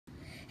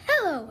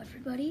Hello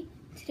everybody,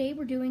 today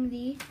we're doing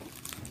the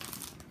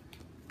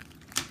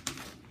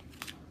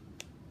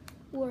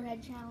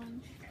Warhead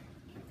challenge.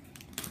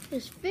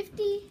 There's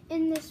 50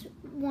 in this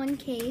one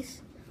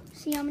case.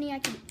 See how many I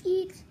can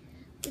eat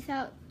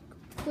without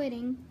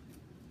quitting.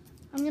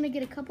 I'm gonna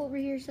get a couple over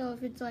here, so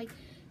if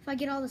I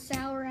get all the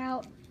sour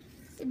out,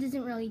 it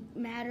doesn't really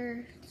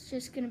matter. It's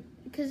just gonna,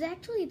 because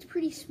actually it's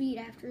pretty sweet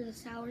after the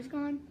sour's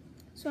gone.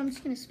 So I'm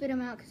just gonna spit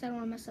them out because I don't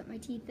wanna mess up my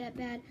teeth that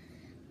bad.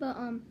 But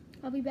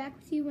I'll be back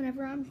with you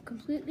whenever I'm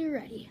completely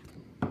ready.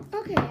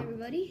 Okay,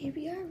 everybody, here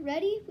we are,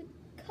 ready with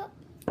the cup.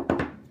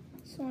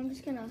 So I'm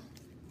just gonna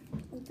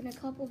open a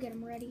couple, get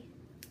them ready.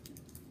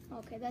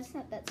 Okay, that's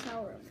not that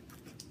sour.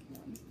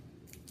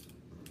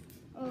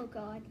 Oh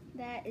God,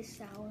 that is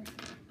sour.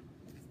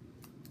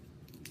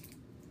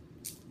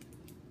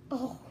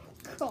 Oh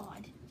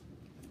God.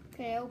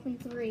 Okay, I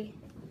opened 3.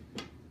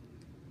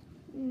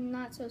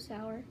 Not so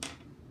sour.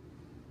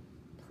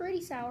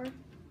 Pretty sour.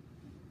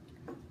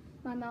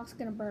 My mouth's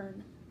gonna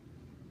burn.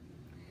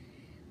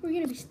 We're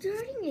gonna be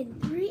starting in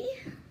 3,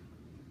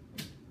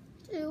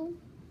 2,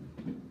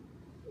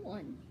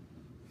 1.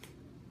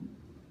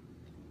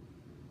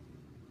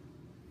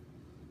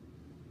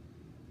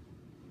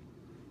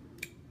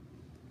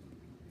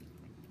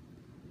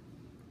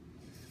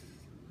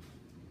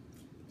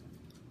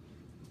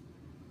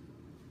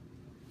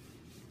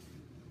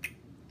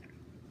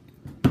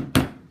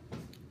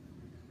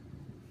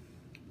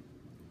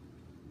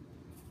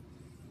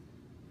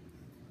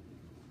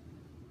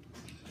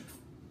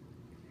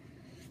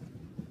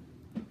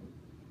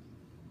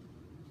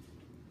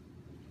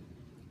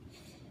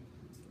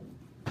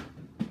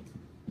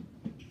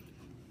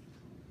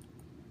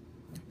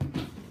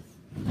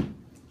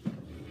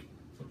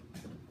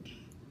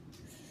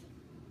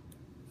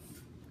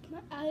 My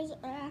eyes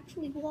are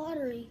actually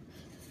watery.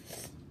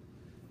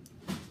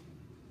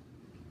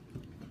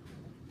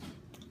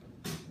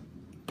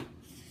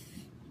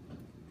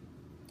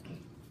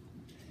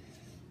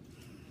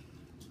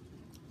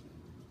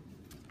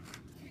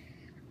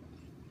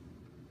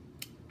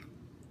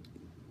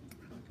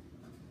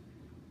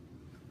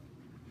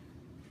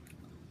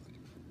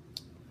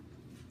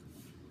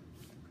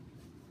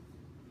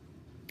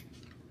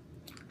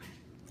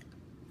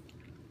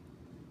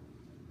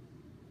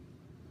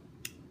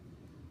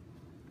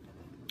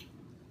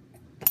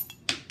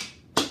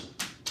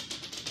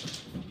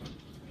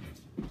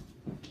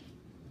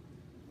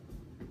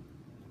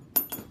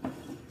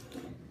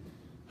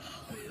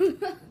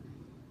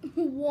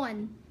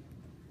 One.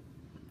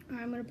 All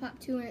right, I'm gonna pop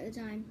 2 in at a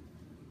time.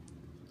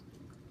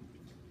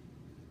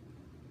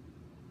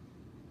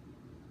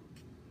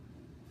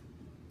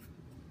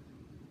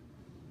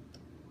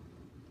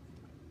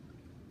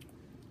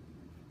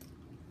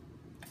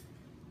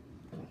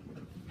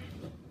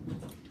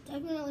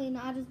 Definitely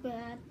not as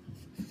bad.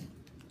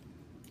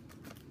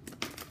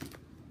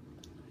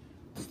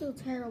 Still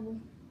terrible.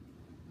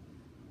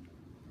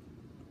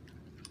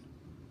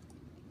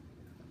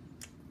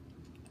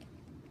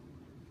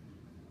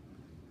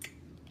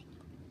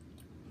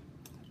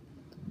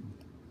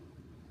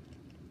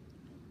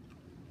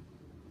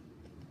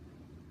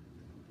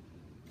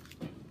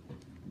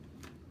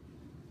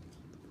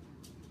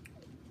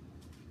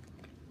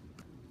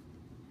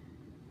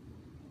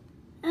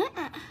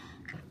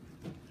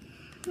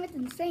 That's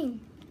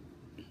insane.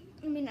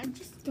 I mean, I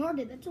just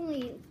started. That's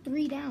only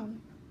 3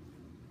 down.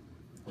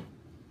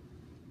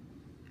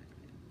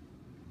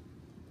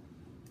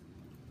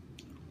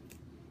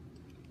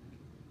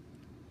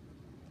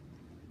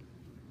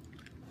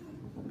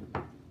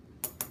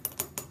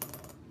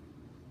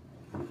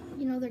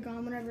 You know they're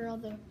gone whenever all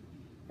the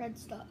red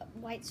stuff,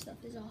 white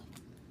stuff is off.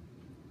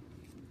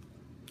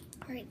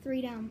 All right,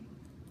 3 down.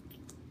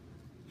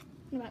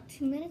 In about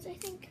 2 minutes, I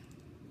think.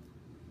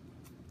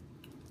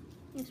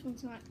 This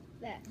one's not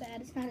that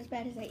bad. It's not as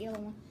bad as that yellow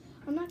one.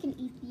 I'm not gonna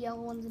eat the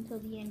yellow ones until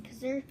the end because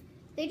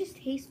they just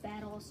taste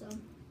bad also.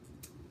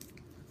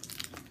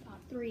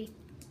 3.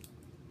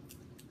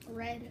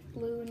 Red,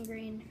 blue, and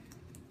green.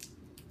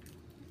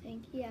 I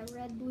think, yeah,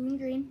 red, blue, and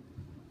green.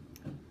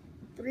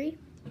 3.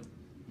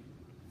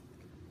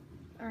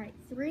 All right,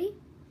 3,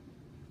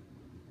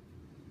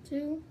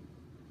 2.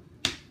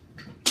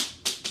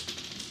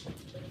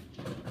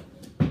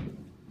 I'm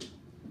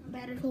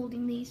bad at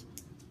holding these.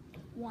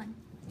 1.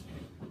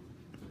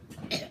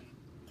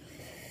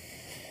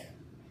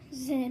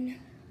 Zen.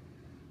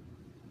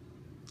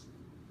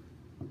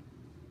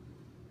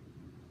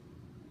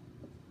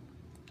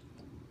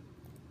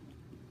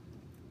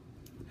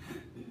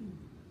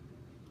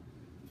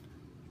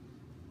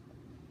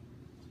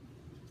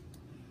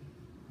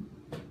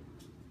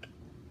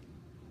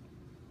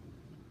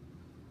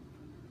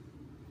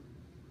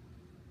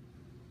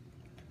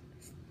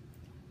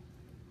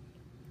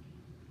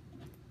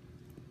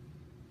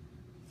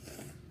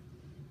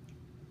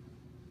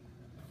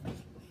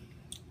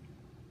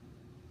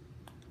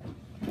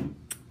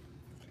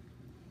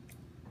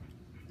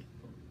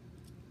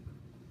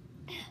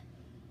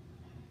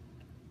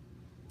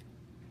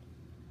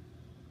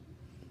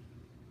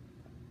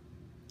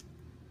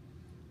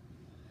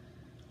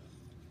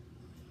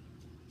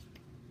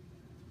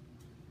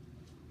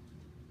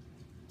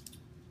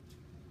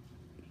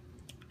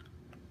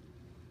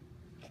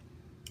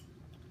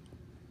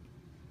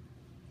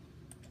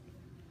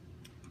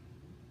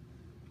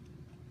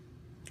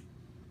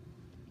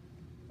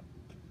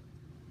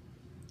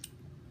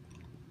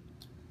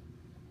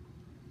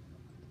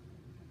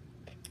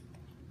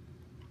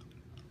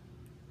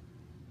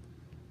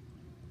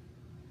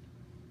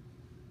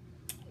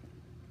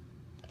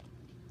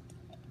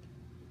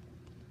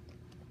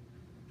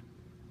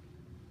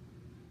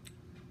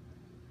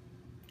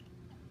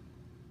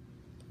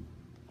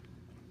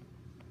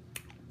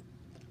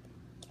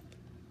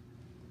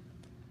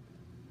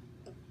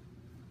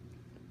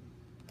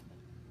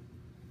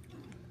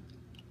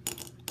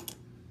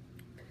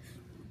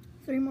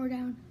 3 more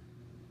down.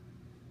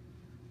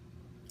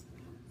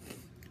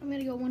 I'm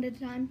gonna go one at a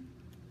time.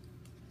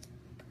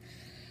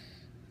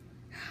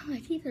 My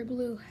teeth are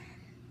blue.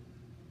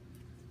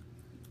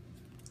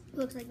 It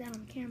looks like that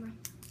on the camera.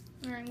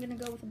 Alright, I'm gonna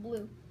go with the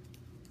blue.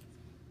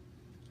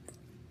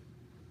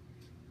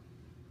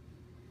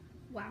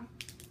 Wow.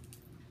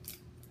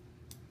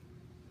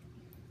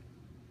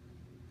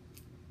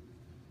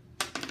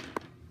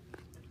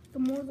 The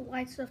more the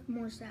white stuff, the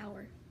more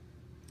sour.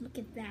 Look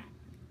at that.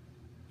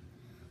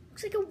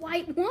 Looks like a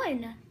white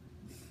one.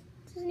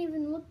 It doesn't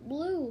even look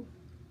blue.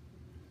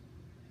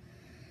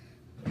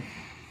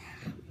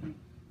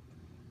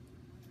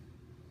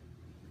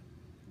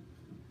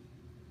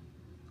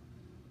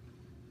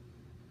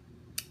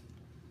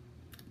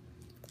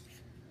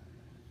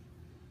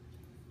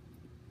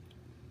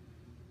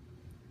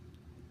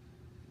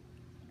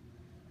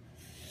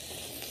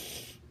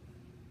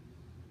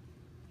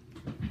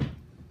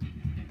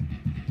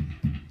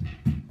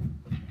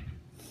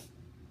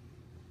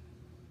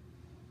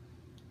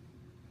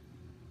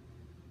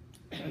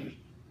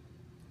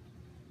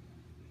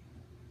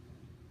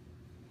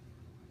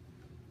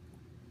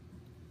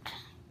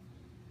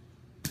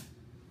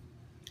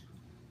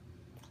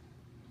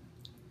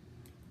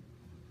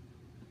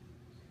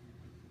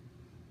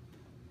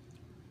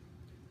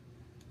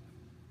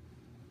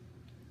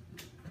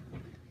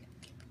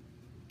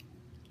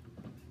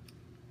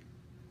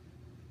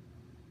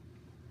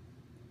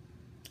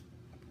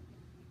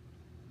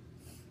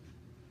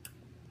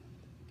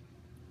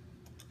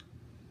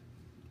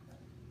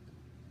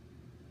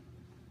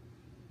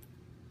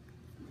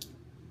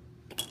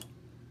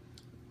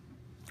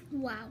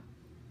 Wow.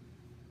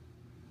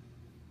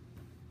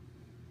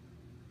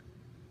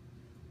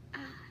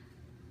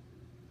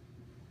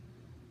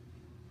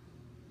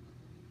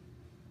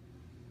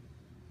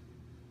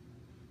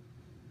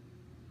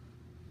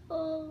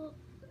 Oh,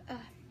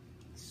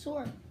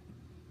 sore.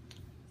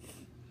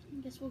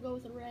 I guess we'll go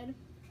with the red.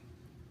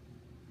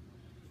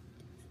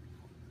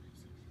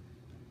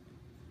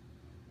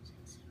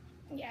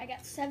 Yeah, I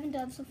got 7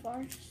 done so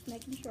far, just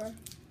making sure.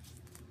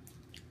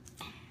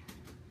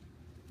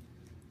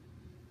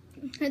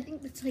 I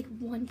think that's like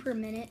 1 per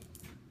minute.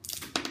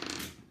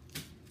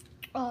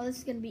 Oh, this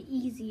is gonna be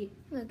easy.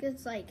 Look,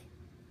 it's like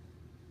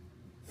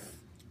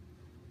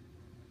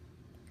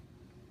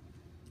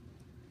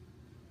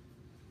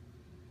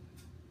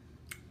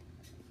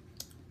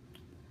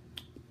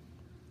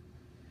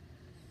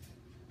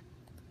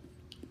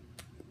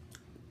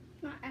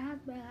not as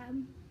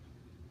bad.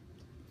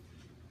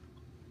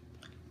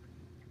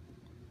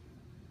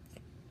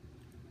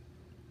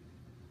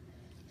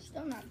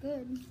 Still not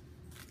good.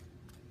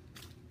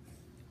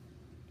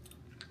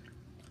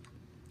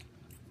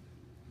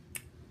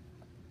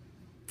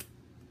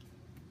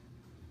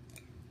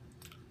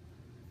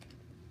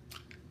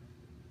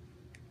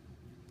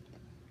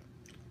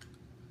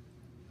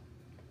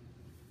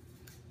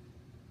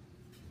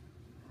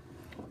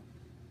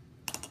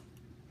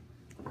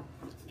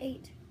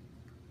 Eight.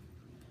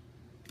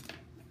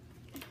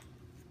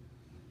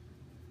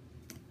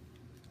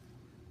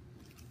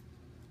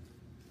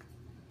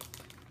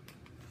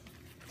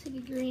 Take a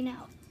green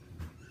out.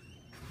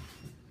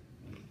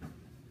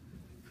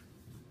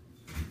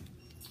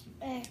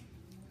 Hey,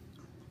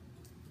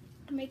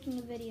 I'm making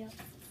a video.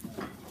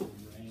 Oh,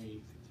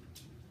 great.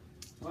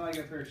 Well, I got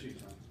a pair of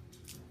shoes on.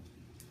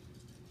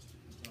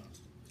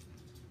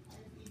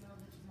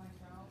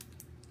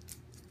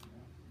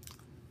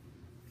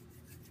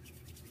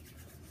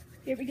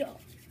 Here we go.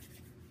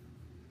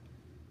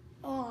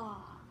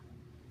 Oh.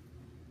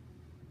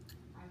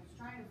 I was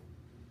trying to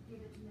give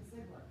it to Miss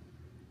Ziegler.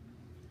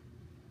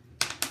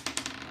 I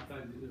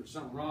thought there was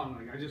something wrong.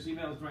 Like I just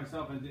emailed it to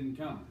myself and it didn't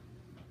come.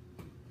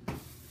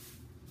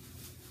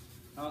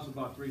 I also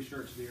bought 3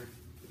 shirts, dear.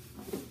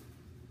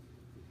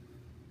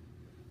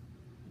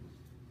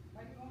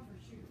 Why are you going for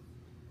shoes?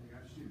 I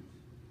got shoes.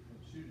 The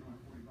shoes are only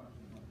 $40. I bought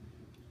the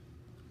shoes.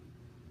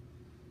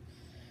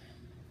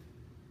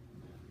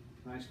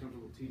 Nice,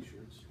 comfortable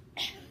T-shirts.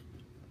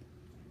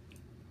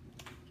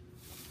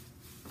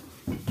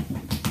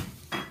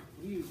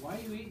 Why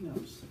are you eating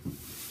those?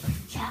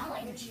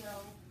 Challenge.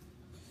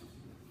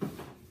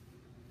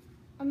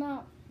 I'm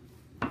out.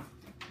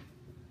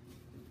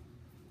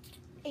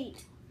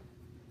 8.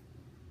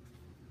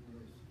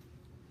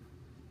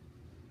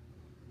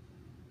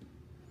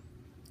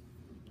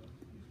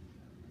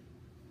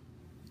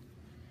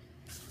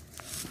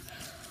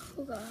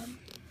 Oh God.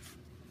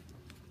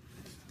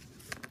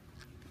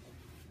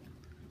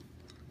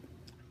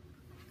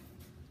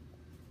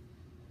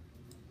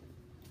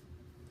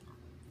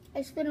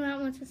 I spit them out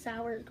once the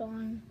sour is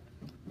gone.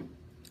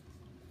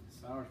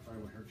 Sour's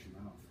probably what hurts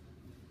your mouth.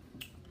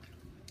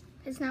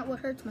 It's not what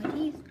hurts my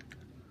teeth.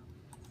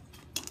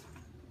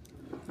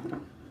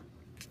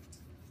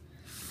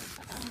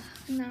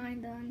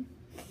 9 done.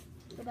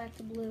 Go back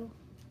to blue.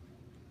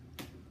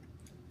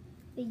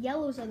 The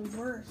yellows are the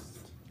worst.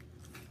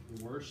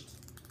 The worst?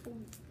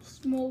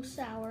 Most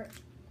sour.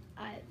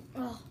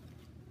 Oh.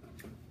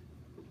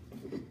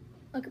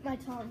 Look at my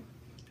tongue.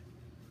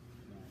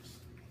 Nice.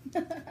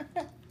 Let's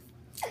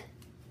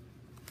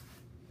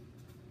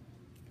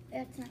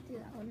not do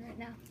that one right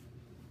now.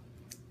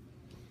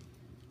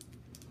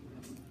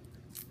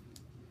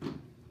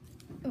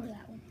 Or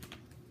that one.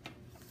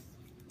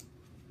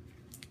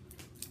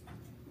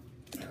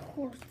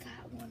 Or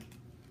that one.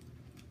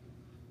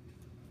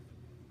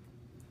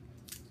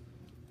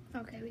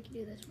 Okay, we can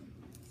do this one.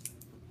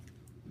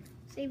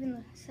 Saving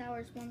the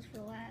sourest ones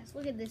for last.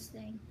 Look at this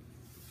thing.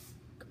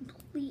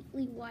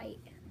 Completely white.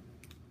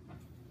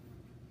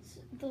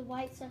 The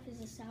white stuff is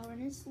the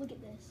sourness. Look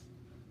at this.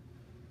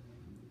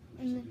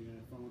 So And you're gonna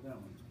have fun with that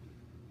one.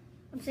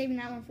 I'm saving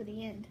that one for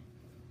the end.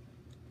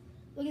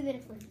 Look at the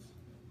difference.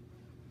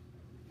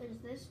 There's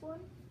this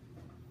one.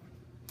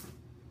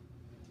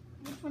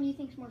 Which one do you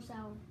think's more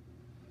sour?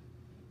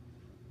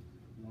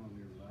 One on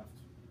your left.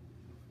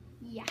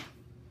 Yeah.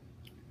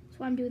 That's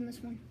why I'm doing this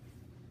one.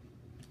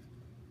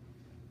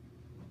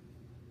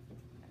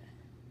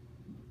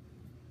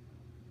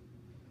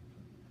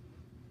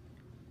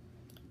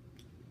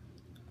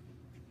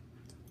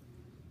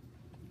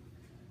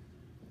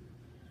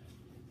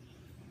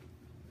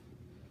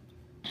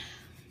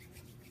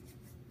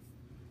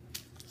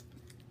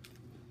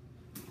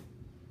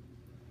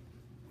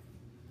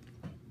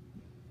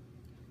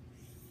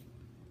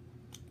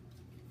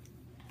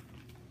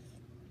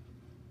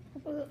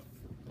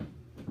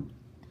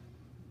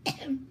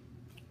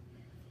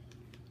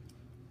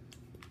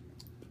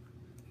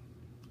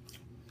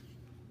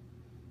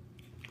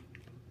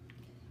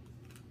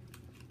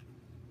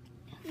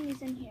 How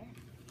many's in here?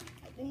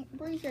 I'm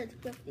pretty sure it's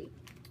 50.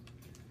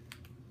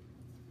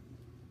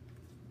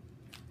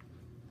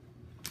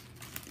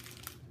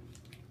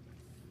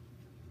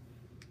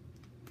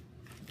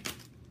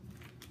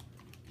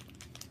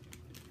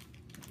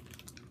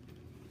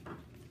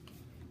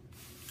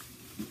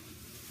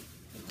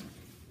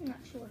 I'm not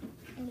sure.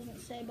 It doesn't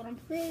say, but I'm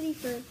pretty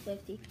sure it's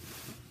 50.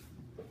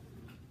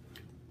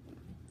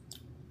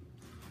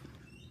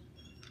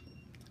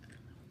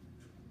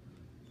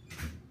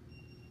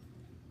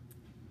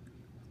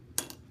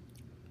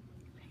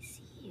 I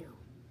see you.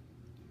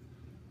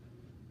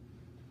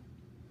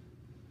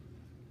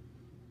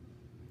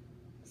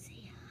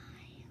 Say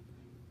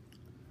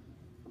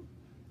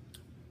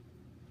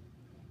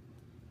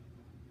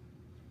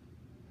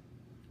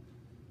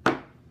hi.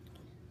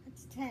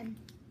 That's 10.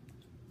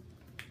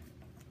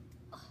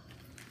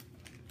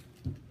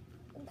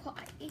 Why?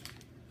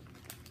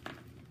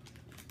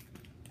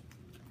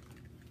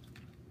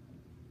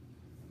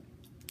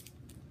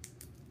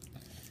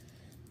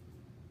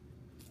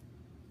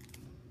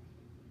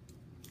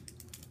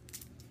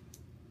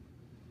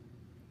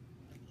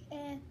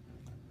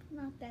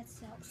 Not that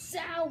sour.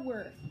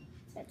 Sour!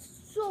 That's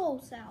so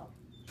sour.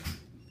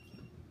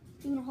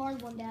 Even a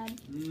hard one,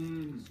 Dad.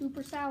 Mmm.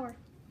 Super sour.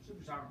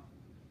 Super sour.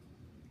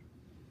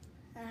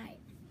 Alright.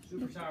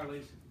 Super sour,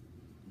 Lisa.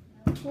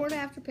 Before and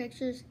after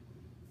pictures.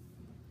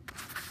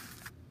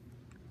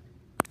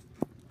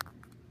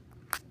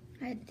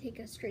 I had to take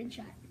a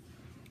screenshot.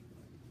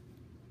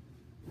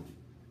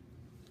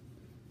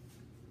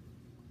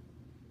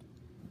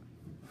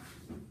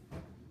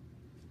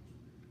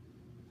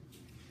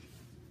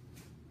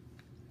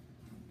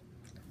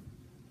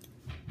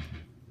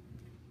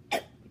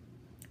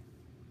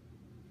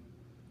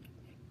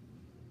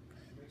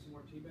 Make some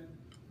more tea, Ben?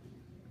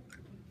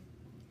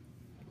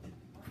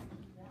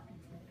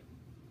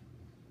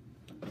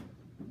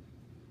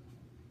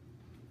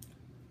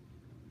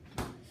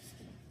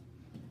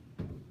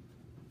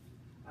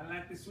 I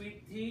like the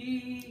sweet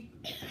tea.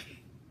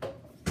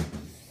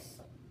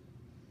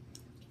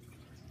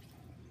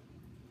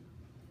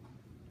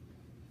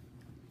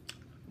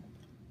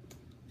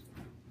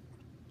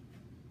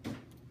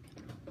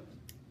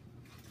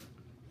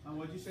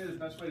 What'd you say the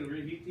best way to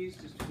reheat these?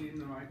 Just to heat in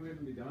the microwave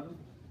and be done with them?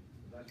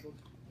 Vegetables?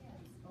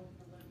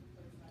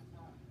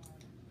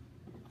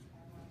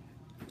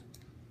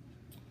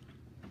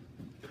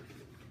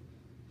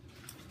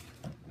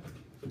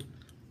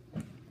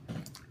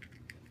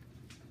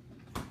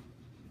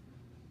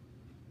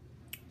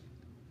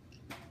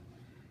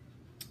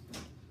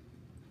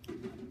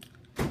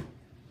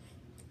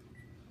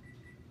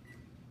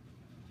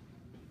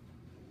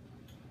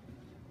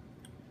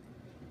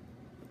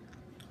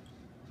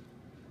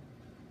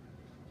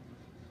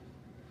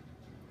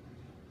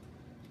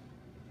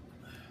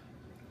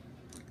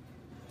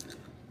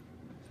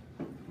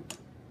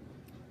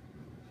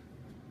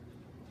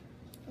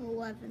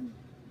 $11.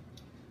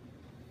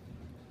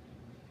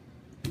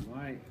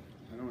 Why? I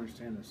don't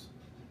understand this.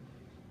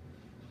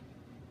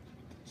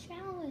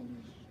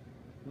 Challenge.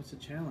 What's the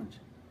challenge?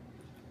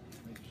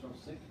 Make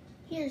yourself sick?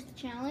 Here's the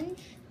challenge.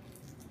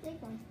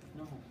 Take one.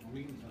 No, I'm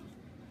eating something.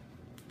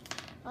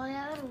 Oh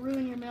yeah, that'll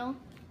ruin your meal.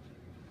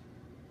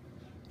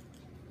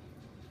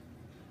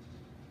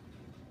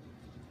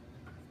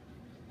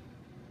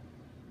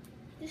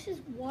 This is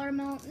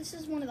watermelon. This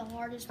is one of the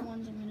hardest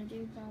ones I'm gonna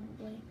do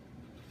probably.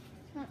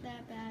 It's not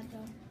that bad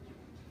though.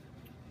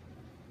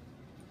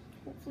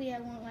 Hopefully I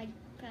won't like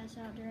pass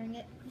out during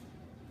it.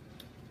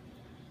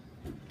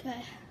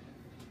 Okay.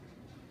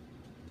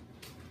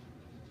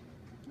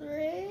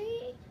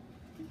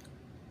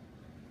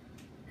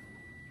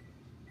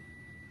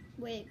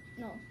 Wait,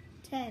 no.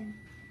 10,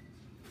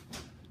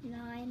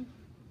 9,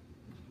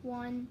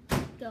 1,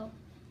 go.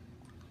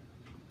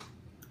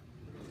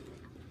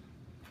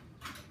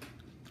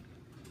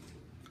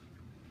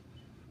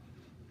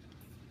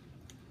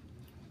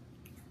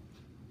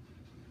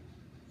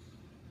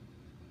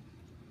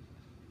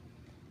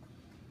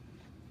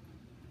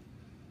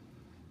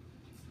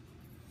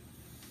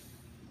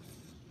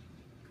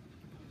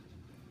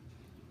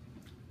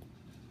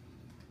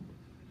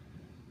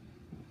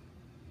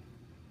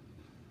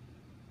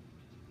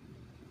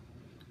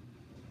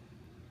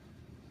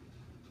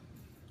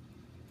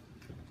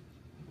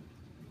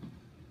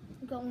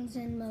 Going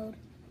Zen mode.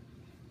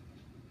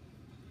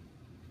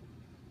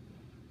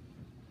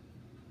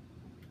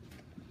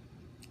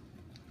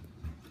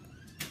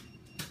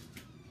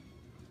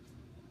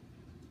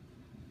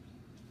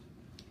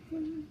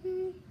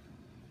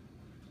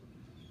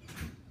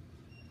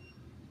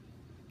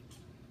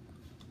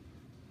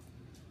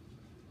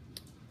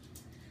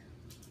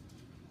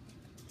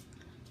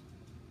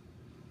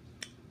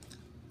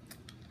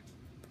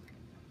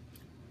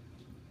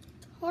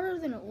 Harder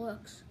than it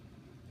looks.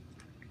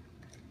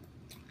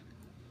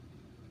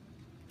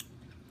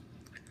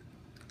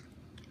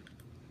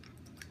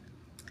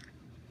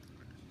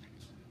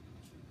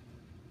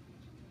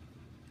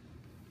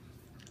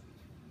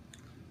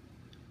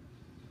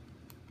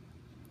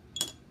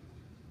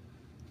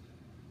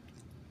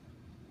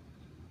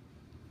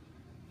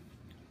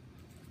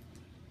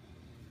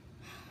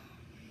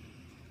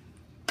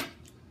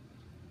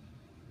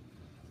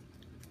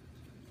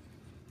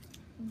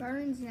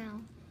 Burns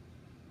now.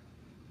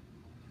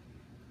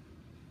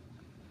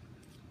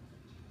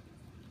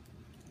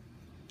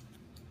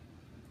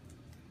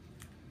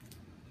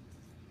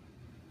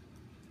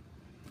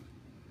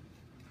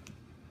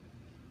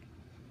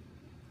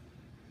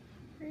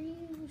 Are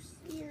you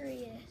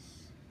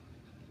serious?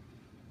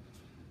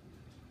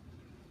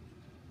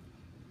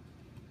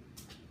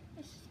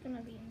 This is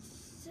gonna be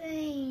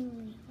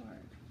insanely hard.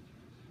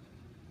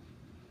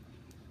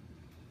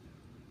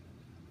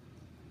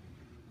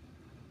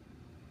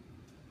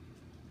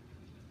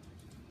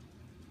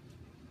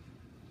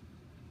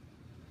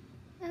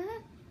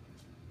 Uh-huh.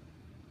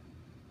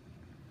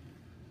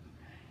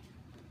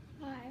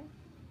 5,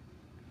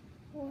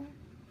 4,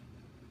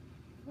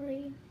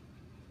 3,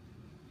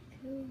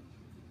 2,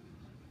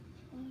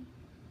 1,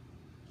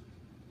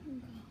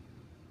 and go.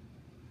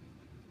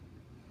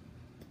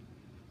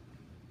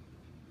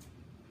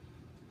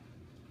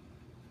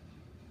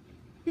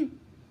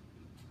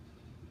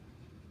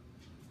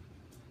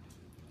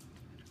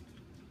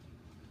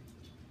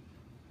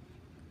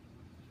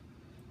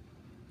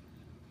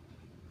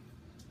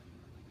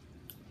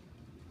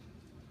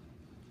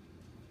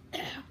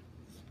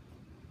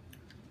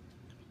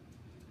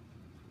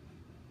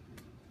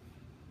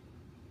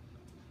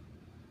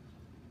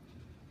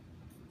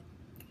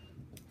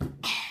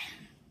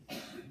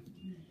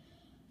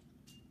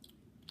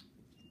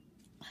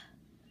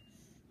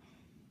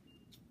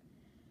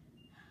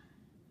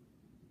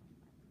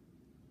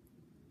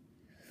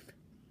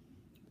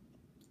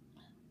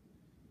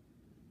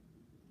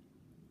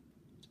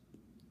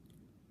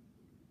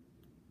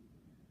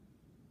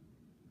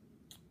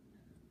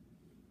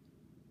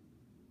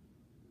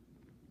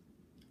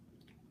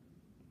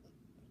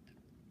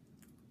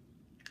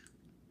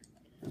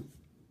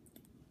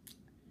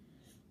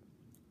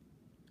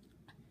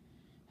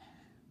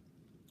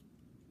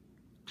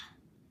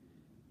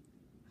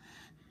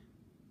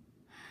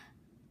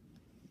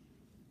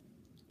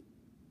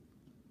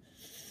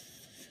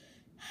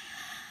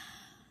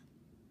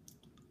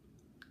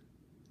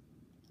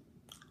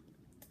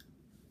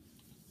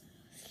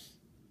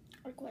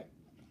 Or quit.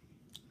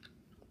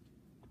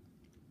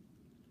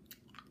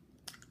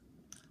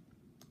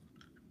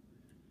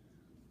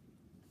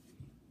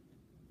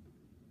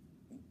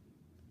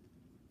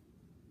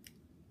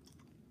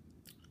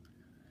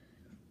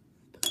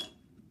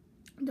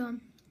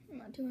 Done. I'm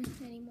not doing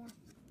it anymore.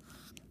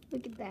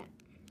 Look at that.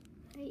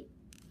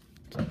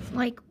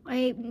 I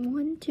ate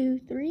 1, 2,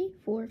 3,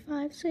 4,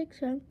 5, 6,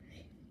 7,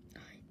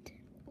 9, 10,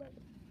 11.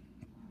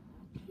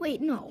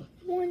 Wait, no.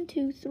 1,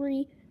 2,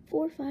 3,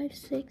 4, 5,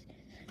 6,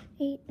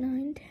 8,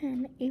 9,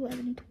 10,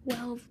 11,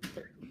 12,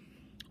 13.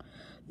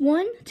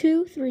 1,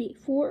 2, 3,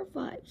 4,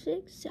 5,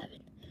 6, 7,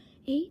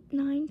 8,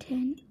 9,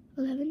 10,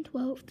 11,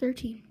 12,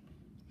 13.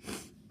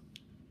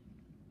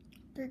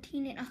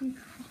 13 and I'm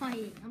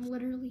crying. I'm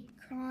literally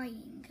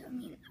crying. I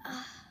mean,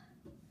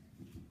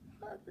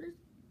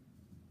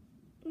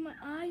 my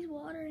eyes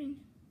watering.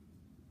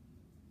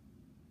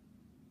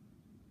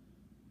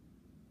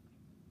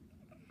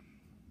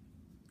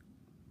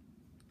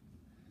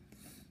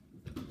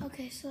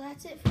 Okay, so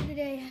that's it for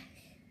today.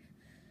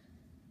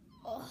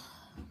 Oh,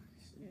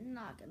 it's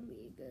not gonna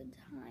be a good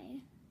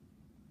time.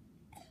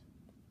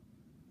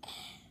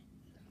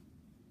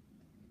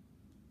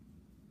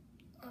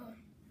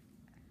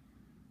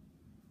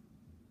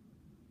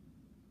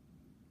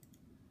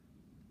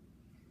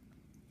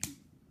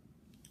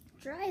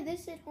 Try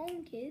this at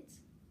home, kids.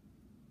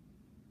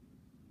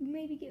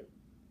 Maybe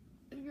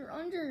if you're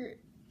under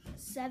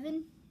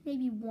 7,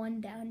 maybe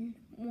 1 down,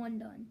 1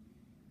 done.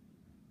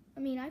 I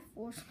mean, I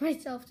forced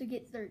myself to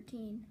get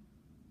 13.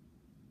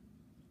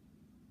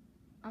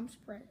 I'm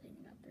surprised I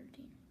even got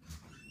 13.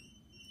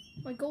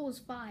 My goal was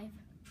 5.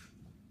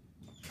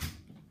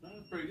 That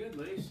was pretty good,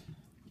 Lace.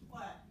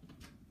 What?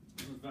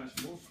 Those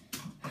vegetables.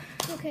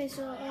 Okay,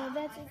 so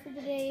that's it for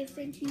today.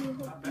 Thank you.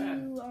 Hope Not bad.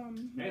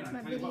 you Hey, watch my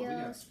I tell you what, we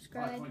video, got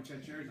subscribe.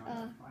 5.10 cherries on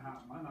it.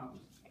 My mouth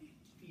is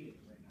eating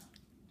right now.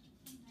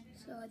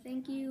 So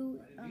thank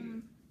you.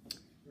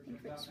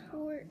 Thanks for the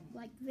support.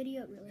 Like the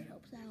video, it really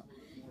helps out.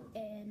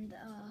 And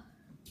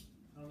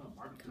I don't know,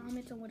 barbecue.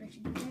 comment on what I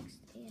should do next.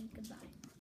 And goodbye.